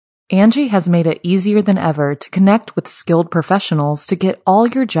Angie has made it easier than ever to connect with skilled professionals to get all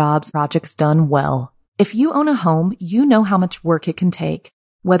your jobs projects done well. If you own a home, you know how much work it can take,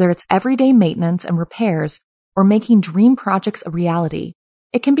 whether it's everyday maintenance and repairs or making dream projects a reality.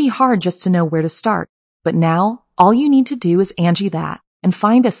 It can be hard just to know where to start, but now all you need to do is Angie that and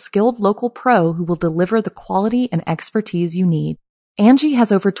find a skilled local pro who will deliver the quality and expertise you need. Angie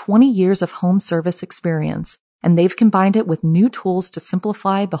has over 20 years of home service experience, and they've combined it with new tools to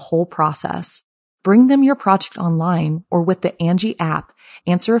simplify the whole process. Bring them your project online or with the Angie app,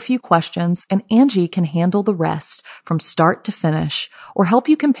 answer a few questions, and Angie can handle the rest from start to finish or help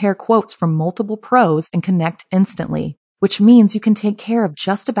you compare quotes from multiple pros and connect instantly, which means you can take care of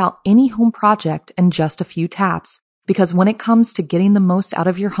just about any home project in just a few taps. Because when it comes to getting the most out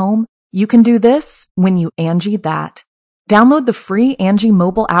of your home, you can do this when you Angie that. Download the free Angie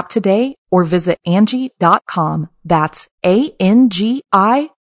mobile app today or visit Angie.com. That's ANGI.com.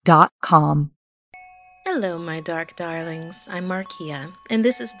 Hello, my dark darlings. I'm Markia, and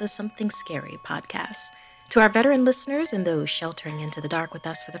this is the Something Scary podcast. To our veteran listeners and those sheltering into the dark with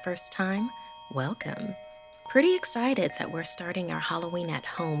us for the first time, welcome. Pretty excited that we're starting our Halloween at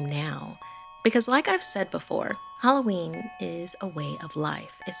home now. Because like I've said before, Halloween is a way of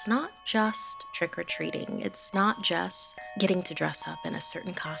life. It's not just trick-or-treating. It's not just getting to dress up in a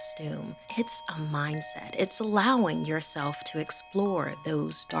certain costume. It's a mindset. It's allowing yourself to explore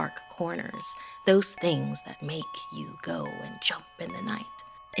those dark corners, those things that make you go and jump in the night.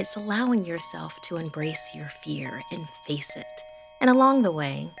 It's allowing yourself to embrace your fear and face it. And along the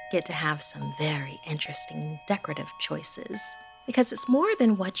way, get to have some very interesting decorative choices. Because it's more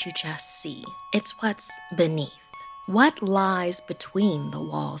than what you just see. It's what's beneath. What lies between the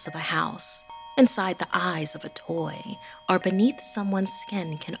walls of a house, inside the eyes of a toy, or beneath someone's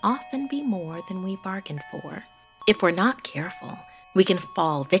skin can often be more than we bargained for. If we're not careful, we can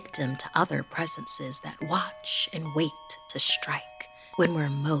fall victim to other presences that watch and wait to strike when we're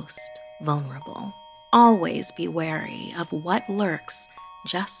most vulnerable. Always be wary of what lurks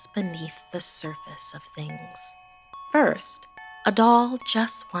just beneath the surface of things. First, a doll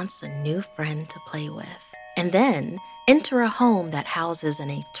just wants a new friend to play with, and then enter a home that houses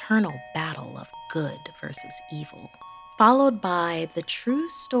an eternal battle of good versus evil, followed by the true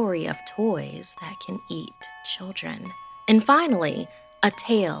story of toys that can eat children, and finally, a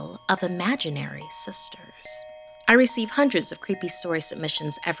tale of imaginary sisters. I receive hundreds of creepy story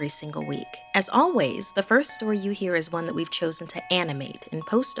submissions every single week. As always, the first story you hear is one that we've chosen to animate and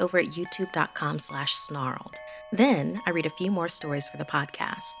post over at youtube.com/snarled. Then I read a few more stories for the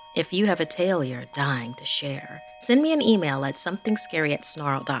podcast. If you have a tale you're dying to share, send me an email at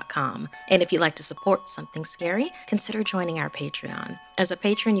somethingscary@snarl.com. And if you'd like to support Something Scary, consider joining our Patreon. As a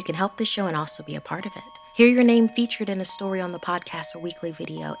patron, you can help the show and also be a part of it. Hear your name featured in a story on the podcast or weekly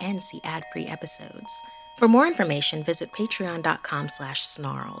video and see ad-free episodes. For more information, visit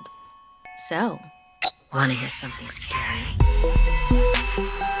patreon.com/snarled. So, want to hear something scary?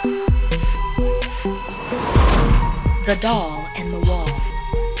 The Doll and the Wall.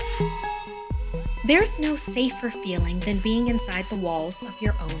 There's no safer feeling than being inside the walls of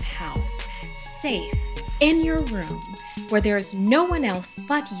your own house. Safe in your room where there's no one else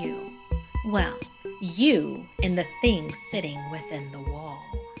but you. Well, you and the thing sitting within the wall.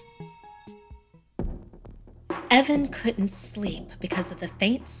 Evan couldn't sleep because of the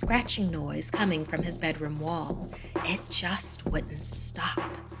faint scratching noise coming from his bedroom wall. It just wouldn't stop.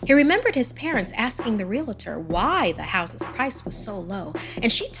 He remembered his parents asking the realtor why the house's price was so low, and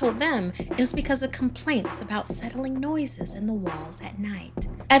she told them it was because of complaints about settling noises in the walls at night.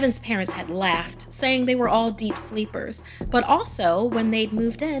 Evan's parents had laughed, saying they were all deep sleepers, but also when they'd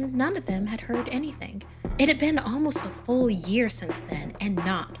moved in, none of them had heard anything. It had been almost a full year since then, and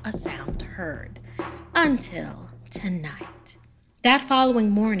not a sound heard. Until tonight. That following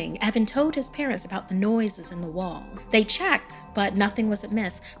morning, Evan told his parents about the noises in the wall. They checked, but nothing was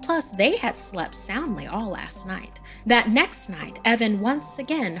amiss. Plus, they had slept soundly all last night. That next night, Evan once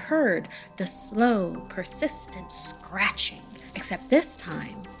again heard the slow, persistent scratching, except this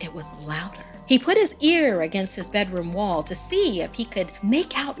time it was louder. He put his ear against his bedroom wall to see if he could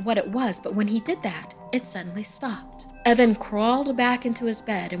make out what it was, but when he did that, it suddenly stopped. Evan crawled back into his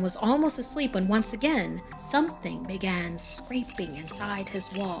bed and was almost asleep when once again, something began scraping inside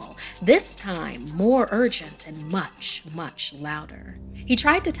his wall, this time more urgent and much, much louder. He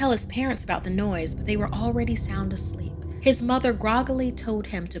tried to tell his parents about the noise, but they were already sound asleep. His mother groggily told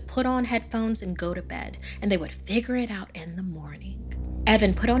him to put on headphones and go to bed, and they would figure it out in the morning.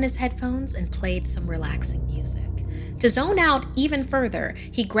 Evan put on his headphones and played some relaxing music. To zone out even further,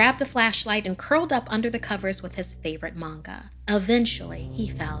 he grabbed a flashlight and curled up under the covers with his favorite manga, Eventually, he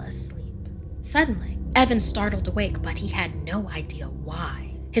fell asleep. Suddenly, Evan startled awake, but he had no idea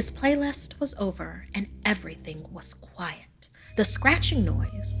why. His playlist was over and everything was quiet. The scratching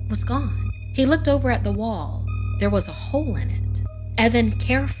noise was gone. He looked over at the wall. There was a hole in it. Evan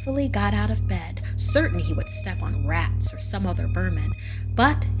carefully got out of bed, certain he would step on rats or some other vermin,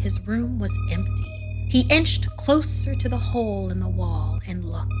 but his room was empty. He inched closer to the hole in the wall and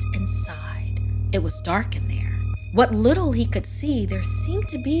looked inside. It was dark in there. What little he could see, there seemed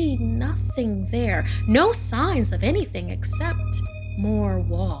to be nothing there, no signs of anything except more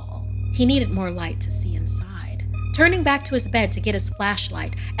wall. He needed more light to see inside. Turning back to his bed to get his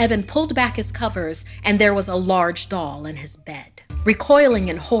flashlight, Evan pulled back his covers, and there was a large doll in his bed. Recoiling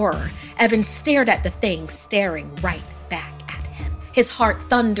in horror, Evan stared at the thing staring right back at him. His heart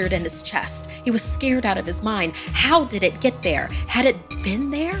thundered in his chest. He was scared out of his mind. How did it get there? Had it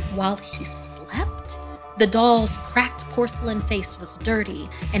been there while he slept? The doll's cracked porcelain face was dirty,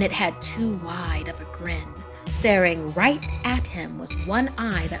 and it had too wide of a grin. Staring right at him was one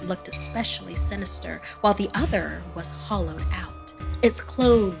eye that looked especially sinister, while the other was hollowed out. Its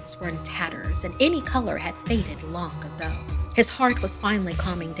clothes were in tatters, and any color had faded long ago. His heart was finally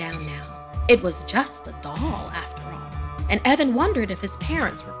calming down now. It was just a doll, after all, and Evan wondered if his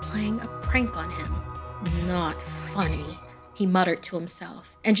parents were playing a prank on him. Not funny, he muttered to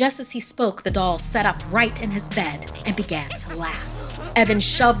himself, and just as he spoke, the doll sat up right in his bed and began to laugh. Evan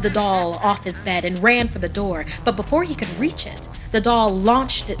shoved the doll off his bed and ran for the door, but before he could reach it, the doll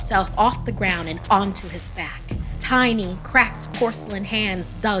launched itself off the ground and onto his back. Tiny, cracked porcelain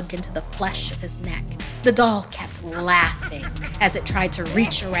hands dug into the flesh of his neck. The doll kept laughing as it tried to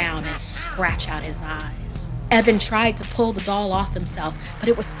reach around and scratch out his eyes. Evan tried to pull the doll off himself, but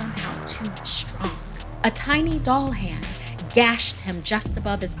it was somehow too strong. A tiny doll hand gashed him just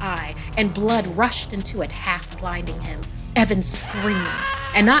above his eye, and blood rushed into it, half blinding him. Evan screamed,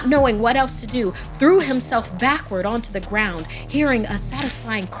 and not knowing what else to do, threw himself backward onto the ground, hearing a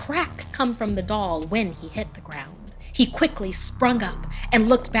satisfying crack come from the doll when he hit the ground. He quickly sprung up and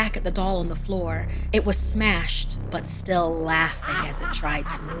looked back at the doll on the floor. It was smashed, but still laughing as it tried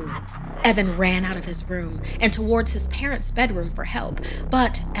to move. Evan ran out of his room and towards his parents' bedroom for help,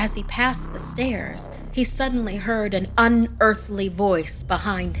 but as he passed the stairs, he suddenly heard an unearthly voice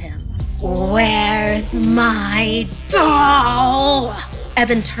behind him. "Where's my doll?"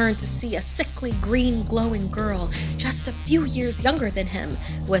 Evan turned to see a sickly green glowing girl just a few years younger than him,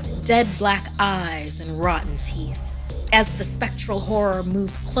 with dead black eyes and rotten teeth. As the spectral horror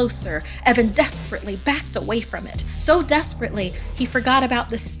moved closer, Evan desperately backed away from it. So desperately, he forgot about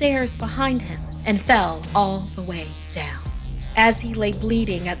the stairs behind him and fell all the way down. As he lay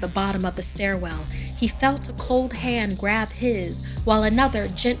bleeding at the bottom of the stairwell, he felt a cold hand grab his while another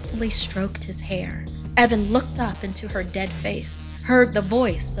gently stroked his hair. Evan looked up into her dead face, heard the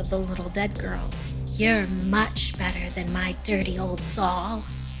voice of the little dead girl. "You're much better than my dirty old doll.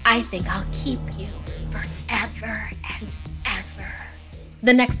 I think I'll keep you forever and ever."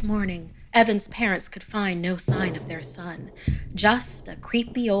 The next morning, Evan's parents could find no sign of their son, just a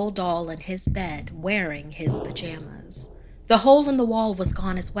creepy old doll in his bed wearing his pajamas. The hole in the wall was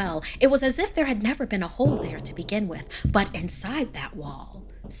gone as well. It was as if there had never been a hole there to begin with, but inside that wall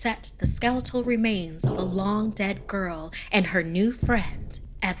sat the skeletal remains of a long-dead girl and her new friend,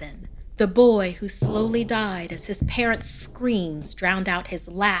 Evan, the boy who slowly died as his parents' screams drowned out his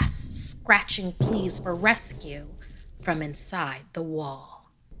last scratching pleas for rescue from inside the wall.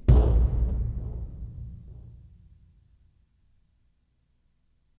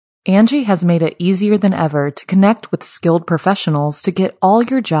 Angie has made it easier than ever to connect with skilled professionals to get all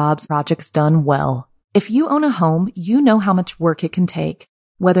your jobs projects done well. If you own a home, you know how much work it can take,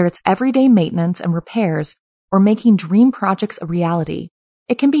 whether it's everyday maintenance and repairs or making dream projects a reality.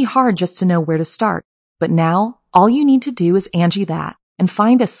 It can be hard just to know where to start, but now all you need to do is Angie that and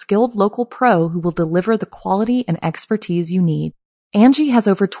find a skilled local pro who will deliver the quality and expertise you need. Angie has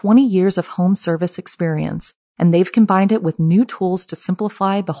over 20 years of home service experience, and they've combined it with new tools to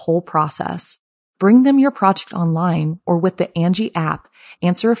simplify the whole process. Bring them your project online or with the Angie app,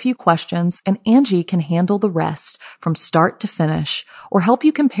 answer a few questions, and Angie can handle the rest from start to finish, or help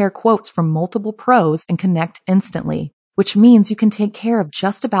you compare quotes from multiple pros and connect instantly, which means you can take care of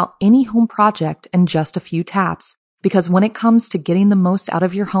just about any home project in just a few taps. Because when it comes to getting the most out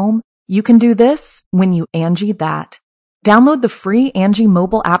of your home, you can do this when you Angie that. Download the free Angie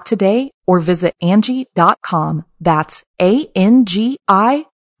mobile app today or visit Angie.com. That's ANGI.com.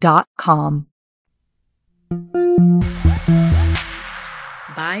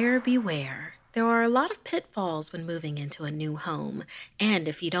 Buyer beware. There are a lot of pitfalls when moving into a new home, and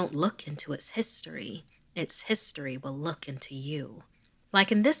if you don't look into its history, its history will look into you.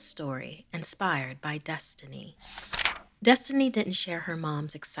 Like in this story, inspired by Destiny. Destiny didn't share her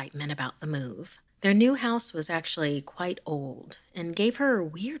mom's excitement about the move. Their new house was actually quite old and gave her a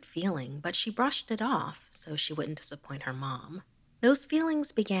weird feeling, but she brushed it off so she wouldn't disappoint her mom. Those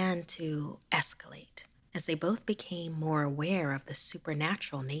feelings began to escalate as they both became more aware of the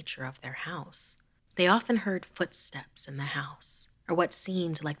supernatural nature of their house. They often heard footsteps in the house, or what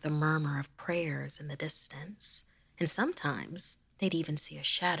seemed like the murmur of prayers in the distance, and sometimes they'd even see a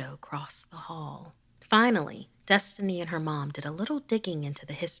shadow cross the hall. Finally, Destiny and her mom did a little digging into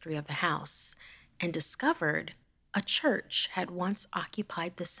the history of the house and discovered a church had once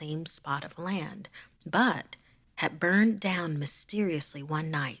occupied the same spot of land, but had burned down mysteriously one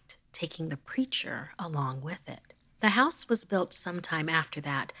night, taking the preacher along with it. The house was built sometime after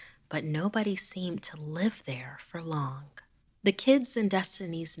that, but nobody seemed to live there for long. The kids in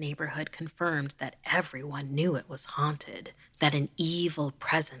Destiny's neighborhood confirmed that everyone knew it was haunted, that an evil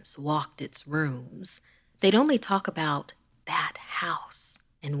presence walked its rooms. They'd only talk about that house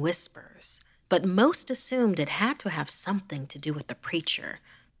in whispers, but most assumed it had to have something to do with the preacher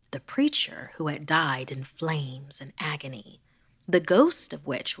who had died in flames and agony, the ghost of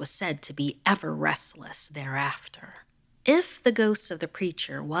which was said to be ever restless thereafter. If the ghost of the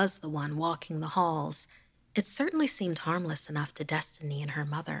preacher was the one walking the halls, it certainly seemed harmless enough to Destiny and her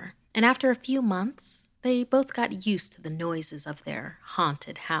mother, and after a few months, they both got used to the noises of their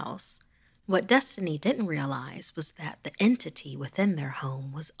haunted house. What Destiny didn't realize was that the entity within their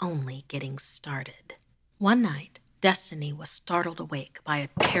home was only getting started. One night, Destiny was startled awake by a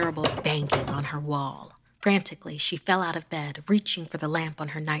terrible banging on her wall. Frantically, she fell out of bed, reaching for the lamp on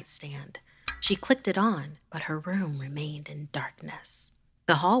her nightstand. She clicked it on, but her room remained in darkness.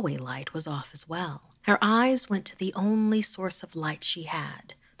 The hallway light was off as well. Her eyes went to the only source of light she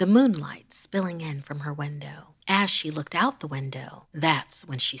had, the moonlight spilling in from her window. As she looked out the window, that's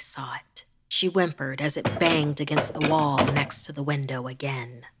when she saw it. She whimpered as it banged against the wall next to the window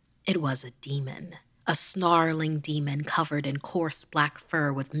again. It was a demon, a snarling demon covered in coarse black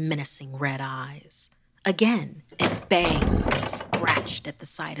fur with menacing red eyes. Again, it banged and scratched at the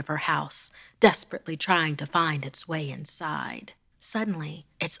side of her house, desperately trying to find its way inside. Suddenly,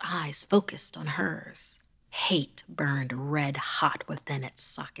 its eyes focused on hers. Hate burned red hot within its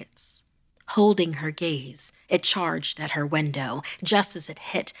sockets. Holding her gaze, it charged at her window. Just as it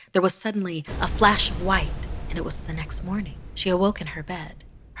hit, there was suddenly a flash of white, and it was the next morning. She awoke in her bed.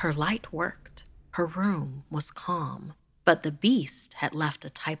 Her light worked. Her room was calm. But the beast had left a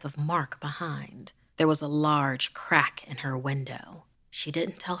type of mark behind. There was a large crack in her window. She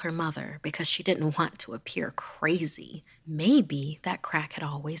didn't tell her mother because she didn't want to appear crazy. Maybe that crack had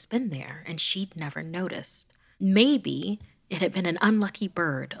always been there and she'd never noticed. Maybe it had been an unlucky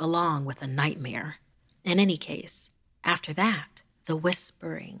bird along with a nightmare. In any case, after that, the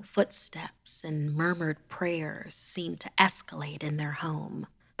whispering, footsteps, and murmured prayers seemed to escalate in their home.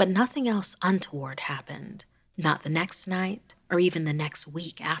 But nothing else untoward happened. Not the next night or even the next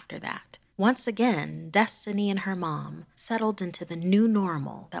week after that. Once again, Destiny and her mom settled into the new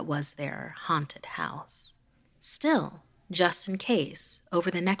normal that was their haunted house. Still, just in case, over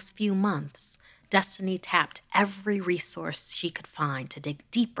the next few months, Destiny tapped every resource she could find to dig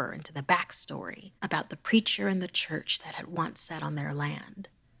deeper into the backstory about the preacher and the church that had once sat on their land.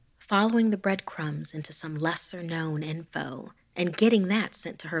 Following the breadcrumbs into some lesser-known info and getting that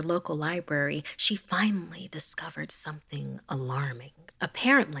sent to her local library, she finally discovered something alarming.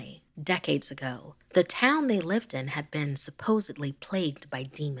 Apparently, decades ago, the town they lived in had been supposedly plagued by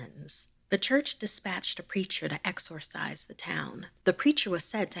demons. The church dispatched a preacher to exorcise the town. The preacher was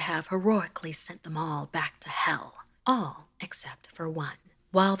said to have heroically sent them all back to hell, all except for one.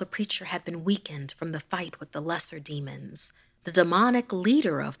 While the preacher had been weakened from the fight with the lesser demons, the demonic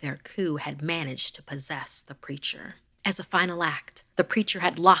leader of their coup had managed to possess the preacher. As a final act, the preacher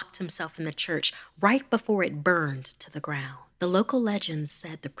had locked himself in the church right before it burned to the ground. The local legends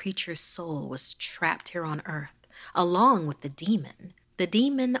said the preacher's soul was trapped here on earth, along with the demon. The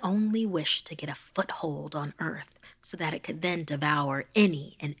demon only wished to get a foothold on earth so that it could then devour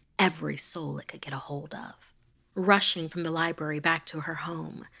any and every soul it could get a hold of. Rushing from the library back to her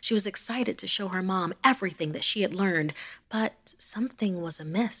home, she was excited to show her mom everything that she had learned, but something was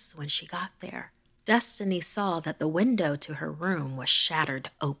amiss when she got there. Destiny saw that the window to her room was shattered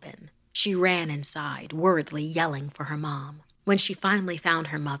open. She ran inside, worriedly yelling for her mom. When she finally found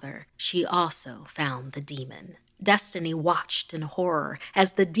her mother, she also found the demon. Destiny watched in horror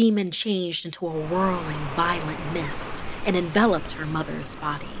as the demon changed into a whirling, violent mist and enveloped her mother's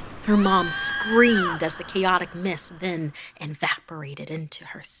body. Her mom screamed as the chaotic mist then evaporated into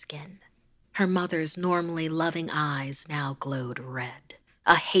her skin. Her mother's normally loving eyes now glowed red.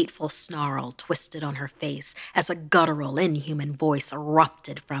 A hateful snarl twisted on her face as a guttural, inhuman voice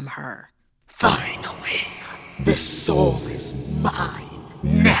erupted from her. "Finally, this soul is mine.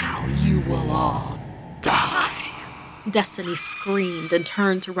 Now you will all die." Destiny screamed and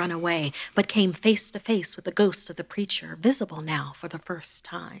turned to run away, but came face to face with the ghost of the preacher, visible now for the first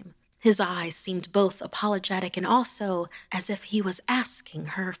time. His eyes seemed both apologetic and also as if he was asking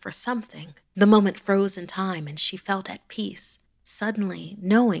her for something. The moment froze in time and she felt at peace. Suddenly,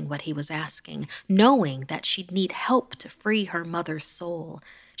 knowing what he was asking, knowing that she'd need help to free her mother's soul,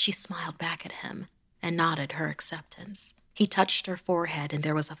 she smiled back at him and nodded her acceptance. He touched her forehead and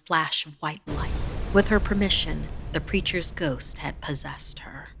there was a flash of white light. With her permission, the preacher's ghost had possessed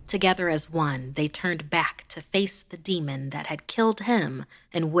her. Together as one, they turned back to face the demon that had killed him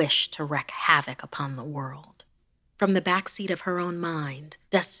and wished to wreak havoc upon the world. From the backseat of her own mind,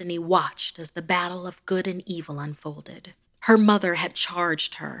 Destiny watched as the battle of good and evil unfolded. Her mother had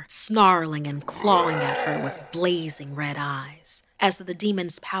charged her, snarling and clawing at her with blazing red eyes. As the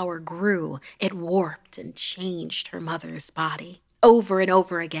demon's power grew, it warped and changed her mother's body. Over and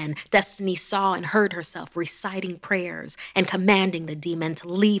over again, Destiny saw and heard herself reciting prayers and commanding the demon to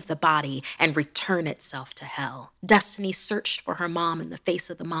leave the body and return itself to hell. Destiny searched for her mom in the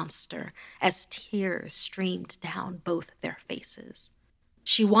face of the monster as tears streamed down both their faces.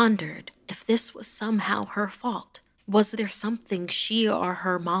 She wondered if this was somehow her fault. Was there something she or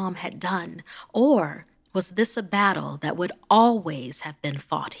her mom had done, or was this a battle that would always have been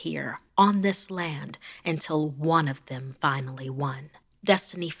fought here, on this land, until one of them finally won?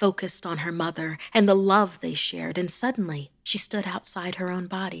 Destiny focused on her mother and the love they shared, and suddenly she stood outside her own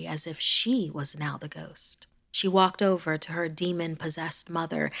body as if she was now the ghost. She walked over to her demon-possessed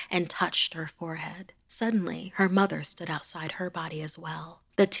mother and touched her forehead. Suddenly, her mother stood outside her body as well.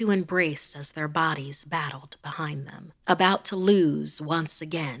 The two embraced as their bodies battled behind them. About to lose once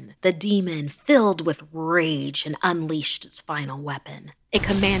again, the demon, filled with rage, and unleashed its final weapon. It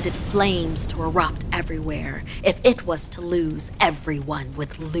commanded flames to erupt everywhere. If it was to lose, everyone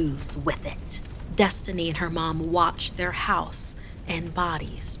would lose with it. Destiny and her mom watched their house and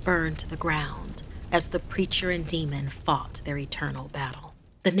bodies burn to the ground as the preacher and demon fought their eternal battle.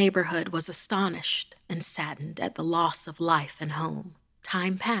 The neighborhood was astonished and saddened at the loss of life and home.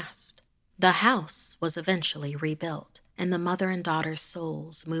 Time passed. The house was eventually rebuilt, and the mother and daughter's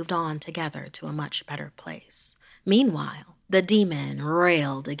souls moved on together to a much better place. Meanwhile, the demon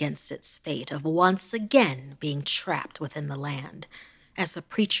railed against its fate of once again being trapped within the land. As the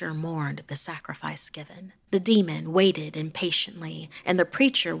preacher mourned the sacrifice given, the demon waited impatiently, and the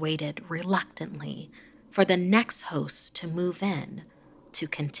preacher waited reluctantly for the next host to move in to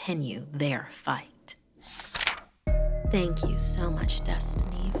continue their fight. Thank you so much,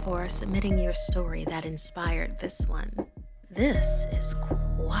 Destiny, for submitting your story that inspired this one. This is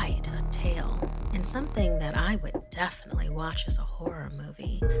quite a tale, and something that I would definitely watch as a horror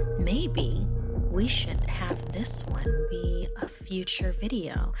movie. Maybe we should have this one be a future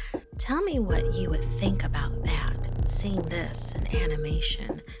video. Tell me what you would think about that, seeing this in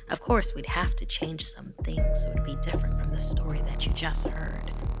animation. Of course, we'd have to change some things so it would be different from the story that you just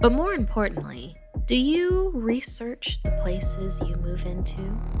heard. But more importantly, do you research the places you move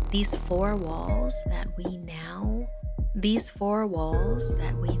into? These four walls that we now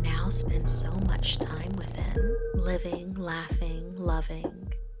spend so much time within, living, laughing,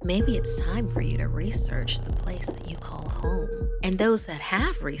 loving. Maybe it's time for you to research the place that you call home. And those that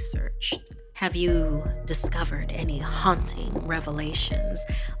have researched, have you discovered any haunting revelations?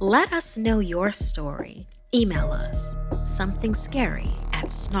 Let us know your story. Email us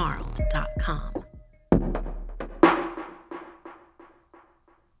somethingscary@snarled.com.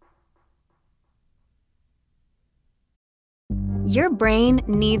 Your brain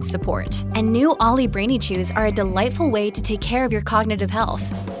needs support, and new Ollie Brainy Chews are a delightful way to take care of your cognitive health.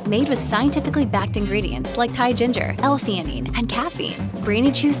 Made with scientifically backed ingredients like Thai ginger, L-theanine, and caffeine,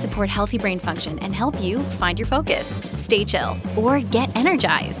 Brainy Chews support healthy brain function and help you find your focus, stay chill, or get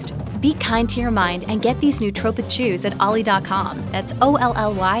energized. Be kind to your mind and get these nootropic chews at ollie.com. That's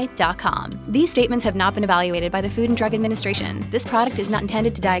OLLY.com. These statements have not been evaluated by the Food and Drug Administration. This product is not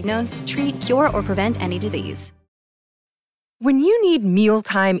intended to diagnose, treat, cure, or prevent any disease. When you need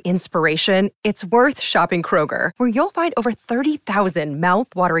mealtime inspiration, it's worth shopping Kroger, where you'll find over 30,000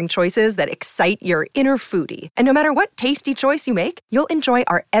 mouth-watering choices that excite your inner foodie. And no matter what tasty choice you make, you'll enjoy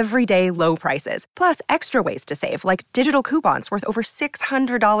our everyday low prices, plus extra ways to save, like digital coupons worth over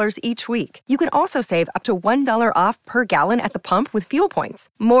 $600 each week. You can also save up to $1 off per gallon at the pump with fuel points.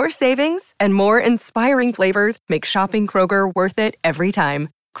 More savings and more inspiring flavors make shopping Kroger worth it every time.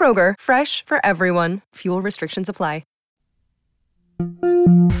 Kroger, fresh for everyone. Fuel restrictions apply.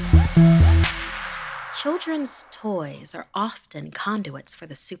 Children's toys are often conduits for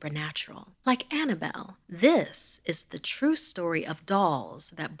the supernatural, like Annabelle. This is the true story of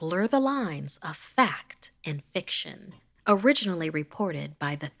dolls that blur the lines of fact and fiction, originally reported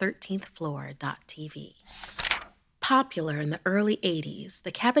by the 13thfloor.tv. Popular in the early 80s,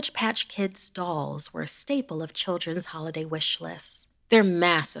 the Cabbage Patch Kids dolls were a staple of children's holiday wish lists. Their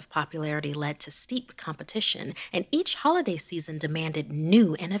massive popularity led to steep competition, and each holiday season demanded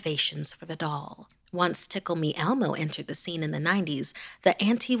new innovations for the doll. Once Tickle Me Elmo entered the scene in the 90s, the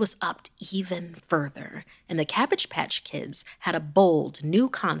ante was upped even further, and the Cabbage Patch Kids had a bold new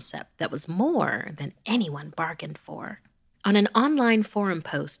concept that was more than anyone bargained for. On an online forum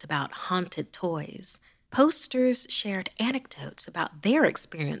post about haunted toys, posters shared anecdotes about their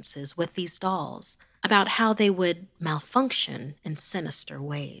experiences with these dolls, about how they would malfunction in sinister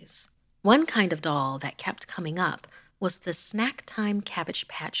ways. One kind of doll that kept coming up was the Snack Time Cabbage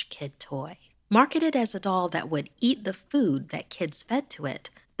Patch Kid toy. Marketed as a doll that would eat the food that kids fed to it,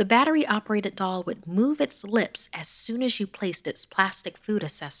 the battery-operated doll would move its lips as soon as you placed its plastic food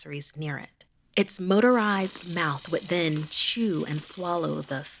accessories near it. Its motorized mouth would then chew and swallow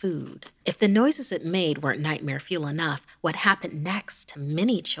the food. If the noises it made weren't nightmare fuel enough, what happened next to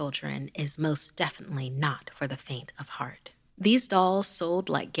many children is most definitely not for the faint of heart. These dolls sold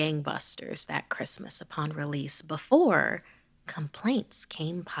like gangbusters that Christmas upon release before complaints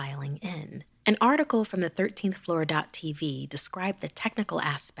came piling in. An article from the 13thfloor.tv described the technical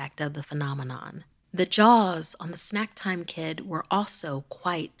aspect of the phenomenon. The jaws on the Snack Time Kid were also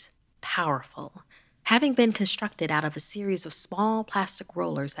quite powerful, having been constructed out of a series of small plastic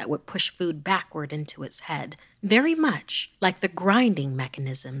rollers that would push food backward into its head, very much like the grinding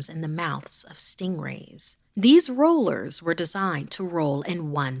mechanisms in the mouths of stingrays. These rollers were designed to roll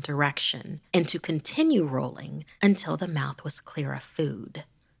in one direction and to continue rolling until the mouth was clear of food.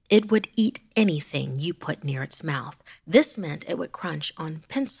 It would eat anything you put near its mouth. This meant it would crunch on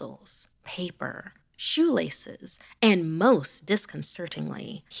pencils, paper, shoelaces, and most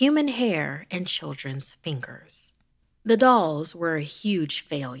disconcertingly, human hair and children's fingers. The dolls were a huge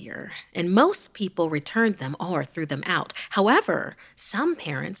failure, and most people returned them or threw them out. However, some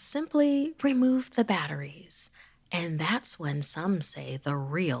parents simply removed the batteries, and that's when some say the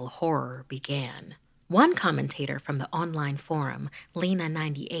real horror began. One commentator from the online forum,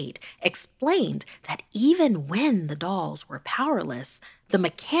 Lena98, explained that even when the dolls were powerless, the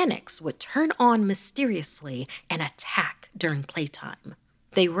mechanics would turn on mysteriously and attack during playtime.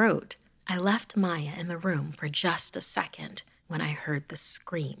 They wrote, "I left Maya in the room for just a second when I heard the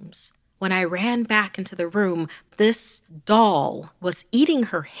screams. When I ran back into the room, this doll was eating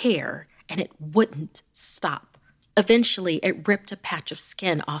her hair and it wouldn't stop. Eventually, it ripped a patch of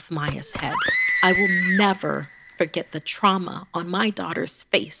skin off Maya's head. I will never forget the trauma on my daughter's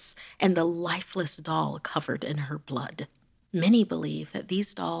face and the lifeless doll covered in her blood." Many believe that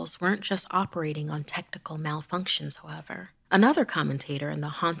these dolls weren't just operating on technical malfunctions, however. Another commentator in the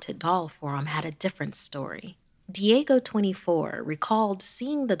Haunted Doll forum had a different story. Diego24 recalled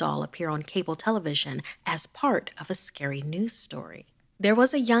seeing the doll appear on cable television as part of a scary news story. There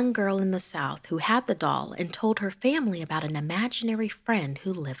was a young girl in the South who had the doll and told her family about an imaginary friend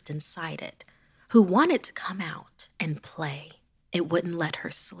who lived inside it, who wanted to come out and play. It wouldn't let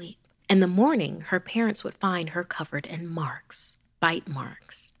her sleep. In the morning, her parents would find her covered in marks, bite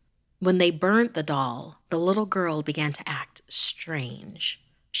marks. When they burned the doll, the little girl began to act strange.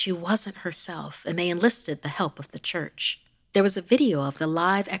 She wasn't herself, and they enlisted the help of the church. There was a video of the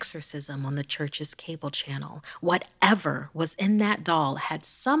live exorcism on the church's cable channel. Whatever was in that doll had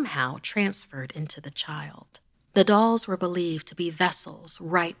somehow transferred into the child. The dolls were believed to be vessels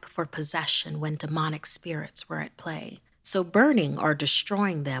ripe for possession when demonic spirits were at play, so burning or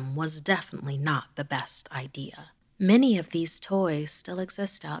destroying them was definitely not the best idea. Many of these toys still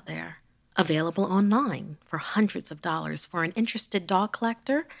exist out there, available online for hundreds of dollars for an interested doll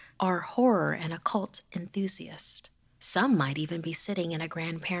collector or horror and occult enthusiast. Some might even be sitting in a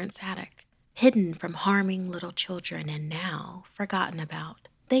grandparent's attic, hidden from harming little children and now forgotten about.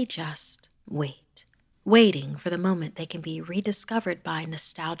 They just wait, waiting for the moment they can be rediscovered by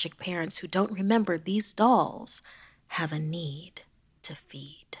nostalgic parents who don't remember these dolls have a need to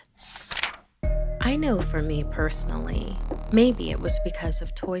feed. I know for me personally, maybe it was because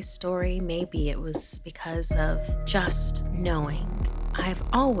of Toy Story, maybe it was because of just knowing. I've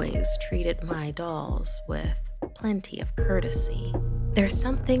always treated my dolls with plenty of courtesy. There's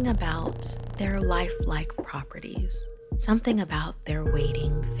something about their lifelike properties, something about their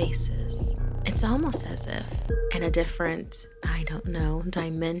waiting faces, It's almost as if in a different,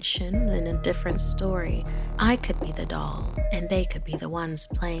 dimension, in a different story, I could be the doll and they could be the ones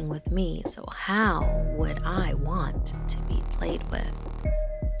playing with me. So how would I want to be played with?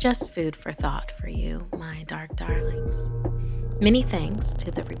 Just food for thought for you, my dark darlings. Many thanks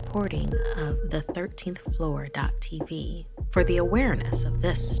to the reporting of the 13thfloor.tv for the awareness of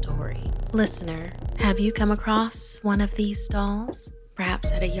this story. Listener, have you come across one of these dolls?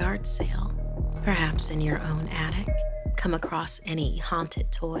 Perhaps at a yard sale? Perhaps in your own attic? Come across any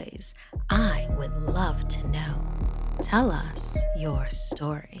haunted toys? I would love to know. Tell us your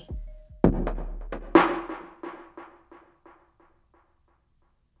story.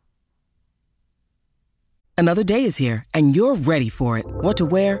 Another day is here, and you're ready for it. What to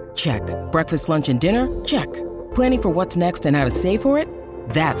wear? Check. Breakfast, lunch, and dinner? Check. Planning for what's next and how to save for it?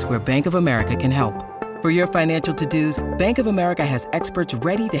 That's where Bank of America can help. For your financial to-dos, Bank of America has experts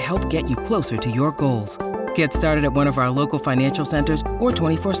ready to help get you closer to your goals. Get started at one of our local financial centers or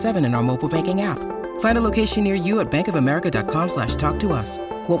 24/7 in our mobile banking app. Find a location near you at bankofamerica.com/talktous.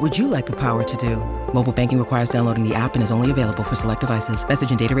 What would you like the power to do? Mobile banking requires downloading the app and is only available for select devices.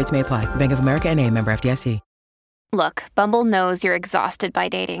 Message and data rates may apply. Bank of America N.A., member FDIC. Look, Bumble knows you're exhausted by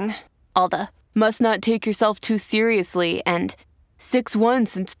dating. All the must not take yourself too seriously and 6'1"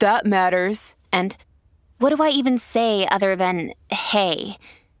 since that matters. And what do I even say other than, hey?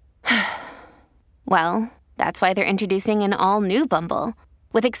 Well, that's why they're introducing an all-new Bumble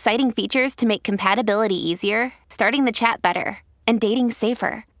with exciting features to make compatibility easier, starting the chat better, and dating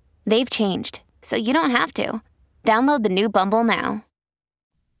safer. They've changed, so you don't have to. Download the new Bumble now.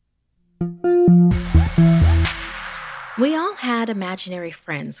 We all had imaginary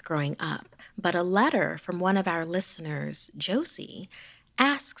friends growing up, but a letter from one of our listeners, Josie,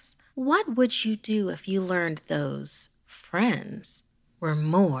 asks, what would you do if you learned those friends were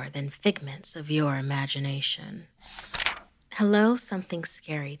more than figments of your imagination? Hello, Something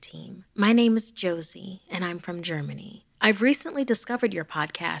Scary team. My name is Josie, and I'm from Germany. I've recently discovered your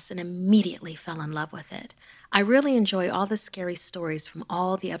podcast and immediately fell in love with it. I really enjoy all the scary stories from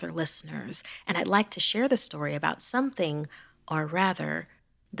all the other listeners, and I'd like to share the story about something, or rather,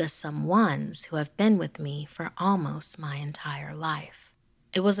 the someones who have been with me for almost my entire life.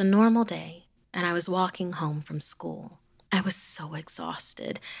 It was a normal day, and I was walking home from school. I was so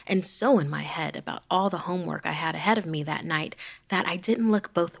exhausted and so in my head about all the homework I had ahead of me that night that I didn't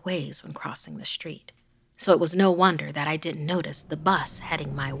look both ways when crossing the street. So it was no wonder that I didn't notice the bus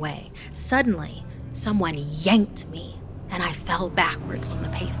heading my way. Suddenly, someone yanked me, and I fell backwards on the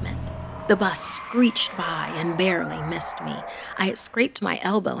pavement. The bus screeched by and barely missed me. I had scraped my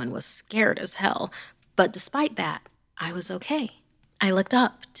elbow and was scared as hell, but despite that, I was okay. I looked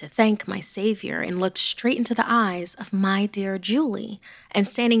up to thank my savior and looked straight into the eyes of my dear Julie, and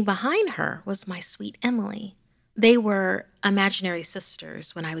standing behind her was my sweet Emily. They were imaginary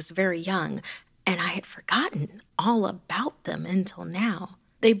sisters when I was very young, and I had forgotten all about them until now.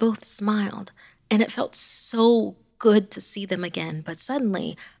 They both smiled, and it felt so good to see them again, but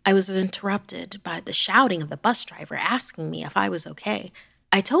suddenly I was interrupted by the shouting of the bus driver asking me if I was okay.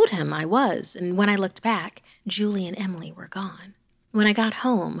 I told him I was, and when I looked back, Julie and Emily were gone. When I got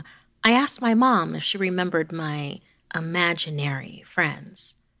home, I asked my mom if she remembered my imaginary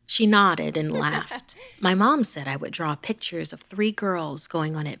friends. She nodded and laughed. My mom said I would draw pictures of 3 girls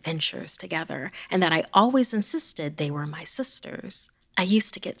going on adventures together, and that I always insisted they were my sisters. I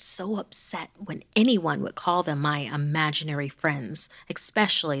used to get so upset when anyone would call them my imaginary friends,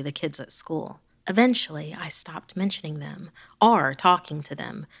 especially the kids at school. Eventually, I stopped mentioning them or talking to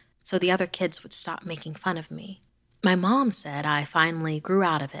them, so the other kids would stop making fun of me. My mom said I finally grew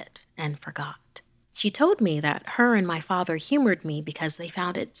out of it and forgot. She told me that her and my father humored me because they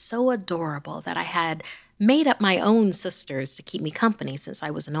found it so adorable that I had made up my own sisters to keep me company since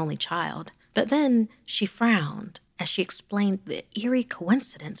I was an only child. But then she frowned as she explained the eerie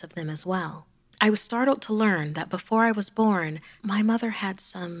coincidence of them as well. I was startled to learn that before I was born, my mother had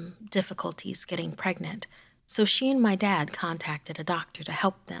some difficulties getting pregnant, so she and my dad contacted a doctor to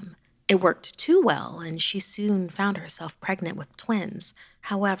help them. It worked too well, and she soon found herself pregnant with twins.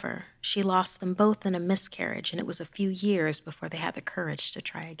 However, she lost them both in a miscarriage, and it was a few years before they had the courage to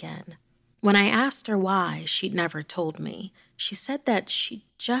try again. When I asked her why, she'd never told me. She said that she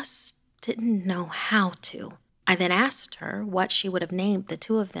just didn't know how to. I then asked her what she would have named the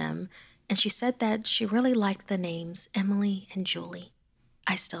 2 of them, and she said that she really liked the names Emily and Julie.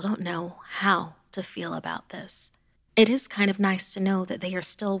 I still don't know how to feel about this. It is kind of nice to know that they are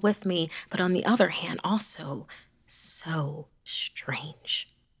still with me, but on the other hand, also so strange.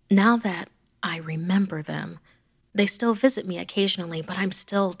 Now that I remember them, They still visit me occasionally, but I'm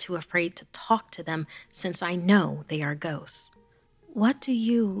still too afraid to talk to them since I know they are ghosts. What do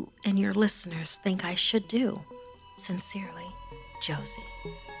you and your listeners think I should do? Sincerely, Josie.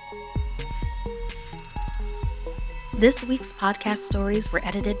 This week's podcast stories were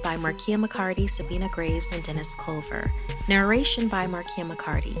edited by Markia McCarty, Sabina Graves, and Dennis Culver. Narration by Markia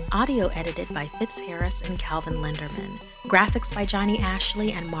McCarty. Audio edited by Fitz Harris and Calvin Linderman. Graphics by Johnny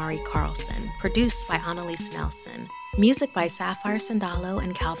Ashley and Mari Carlson. Produced by Annalise Nelson. Music by Sapphire Sandalo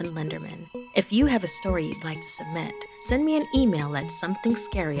and Calvin Linderman. If you have a story you'd like to submit, send me an email at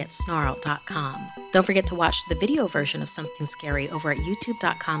somethingscary@snarled.com. Don't forget to watch the video version of Something Scary over at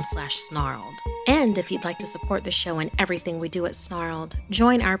youtube.com/snarled. And if you'd like to support the show and everything we do at Snarled,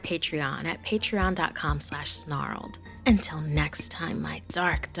 join our Patreon at patreon.com/snarled. Until next time, my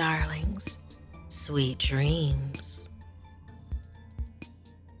dark darlings, sweet dreams.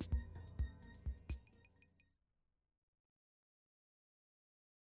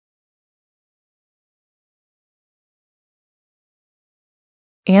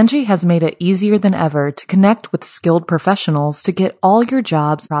 Angie has made it easier than ever to connect with skilled professionals to get all your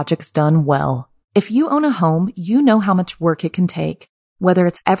jobs projects done well. If you own a home, you know how much work it can take, whether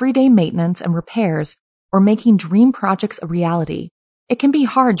it's everyday maintenance and repairs or making dream projects a reality. It can be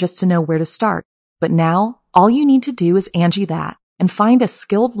hard just to know where to start, but now all you need to do is Angie that and find a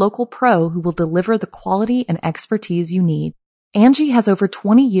skilled local pro who will deliver the quality and expertise you need. Angie has over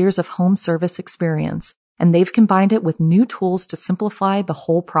 20 years of home service experience, and they've combined it with new tools to simplify the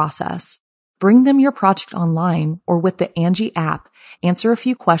whole process. Bring them your project online or with the Angie app, answer a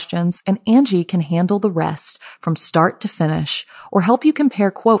few questions, and Angie can handle the rest from start to finish, or help you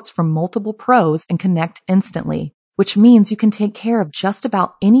compare quotes from multiple pros and connect instantly, which means you can take care of just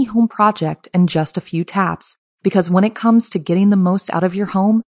about any home project in just a few taps. Because when it comes to getting the most out of your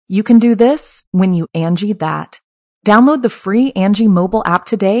home, you can do this when you Angie that. Download the free Angie mobile app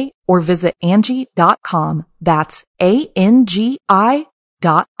today or visit Angie.com. That's ANGI.com.